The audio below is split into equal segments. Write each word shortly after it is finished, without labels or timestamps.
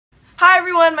Hi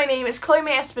everyone, my name is Chloe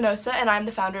May Espinosa and I'm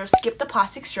the founder of Skip the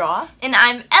Plastic Straw. And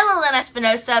I'm Ella Lynn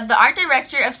Espinosa, the art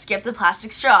director of Skip the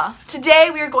Plastic Straw.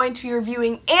 Today we are going to be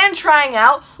reviewing and trying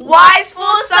out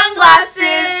Wisefool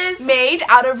sunglasses made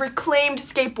out of reclaimed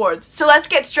skateboards. So let's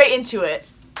get straight into it.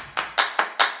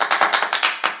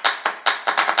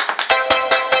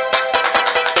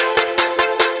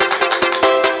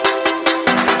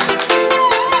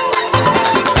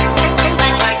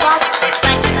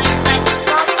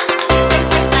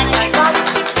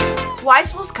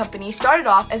 Wisefool's company started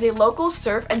off as a local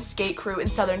surf and skate crew in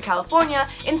Southern California,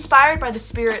 inspired by the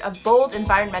spirit of bold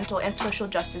environmental and social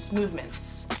justice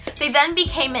movements. They then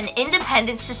became an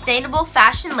independent, sustainable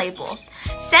fashion label,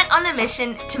 set on a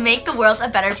mission to make the world a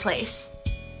better place.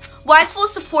 Wisefool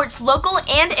supports local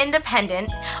and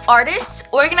independent artists,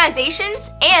 organizations,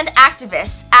 and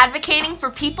activists advocating for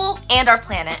people and our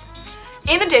planet.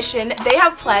 In addition, they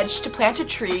have pledged to plant a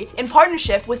tree in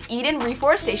partnership with Eden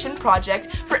Reforestation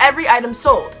Projects for every item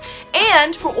sold.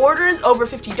 And for orders over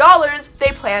 $50,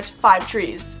 they plant 5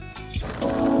 trees.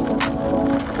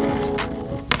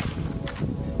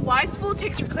 Wisefool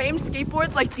takes reclaimed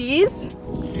skateboards like these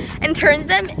and turns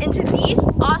them into these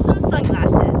awesome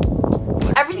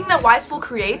sunglasses. Everything that Wisefool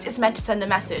creates is meant to send a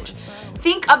message.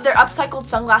 Think of their upcycled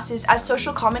sunglasses as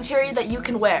social commentary that you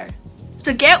can wear.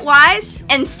 So get wise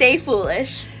and stay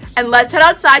foolish. And let's head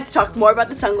outside to talk more about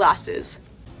the sunglasses.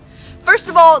 First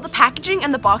of all, the packaging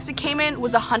and the box it came in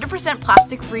was 100%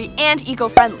 plastic-free and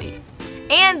eco-friendly.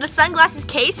 And the sunglasses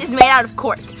case is made out of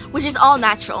cork, which is all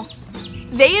natural.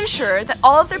 They ensure that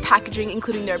all of their packaging,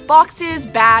 including their boxes,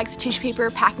 bags, tissue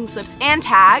paper, packing slips, and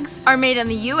tags, are made in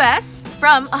the US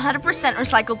from 100%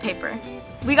 recycled paper.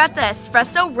 We got the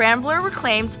Espresso Rambler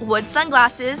reclaimed wood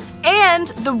sunglasses and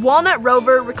the Walnut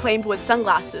Rover reclaimed wood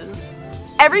sunglasses.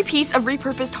 Every piece of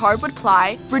repurposed hardwood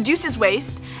ply reduces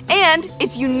waste, and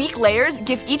its unique layers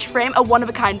give each frame a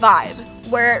one-of-a-kind vibe.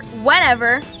 Wear it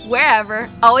whenever, wherever,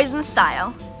 always in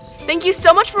style. Thank you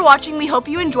so much for watching. We hope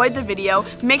you enjoyed the video.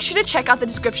 Make sure to check out the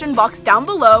description box down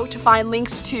below to find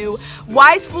links to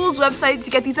Wisefool's website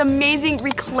to get these amazing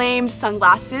reclaimed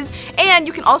sunglasses. And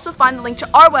you can also find the link to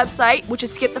our website, which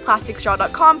is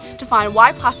skiptheplasticstraw.com, to find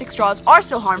why plastic straws are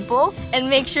so harmful. And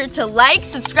make sure to like,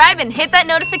 subscribe, and hit that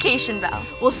notification bell.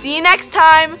 We'll see you next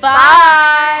time.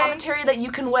 Bye. Commentary that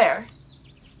you can wear.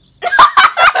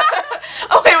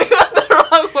 Oh wait, we went the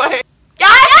wrong way.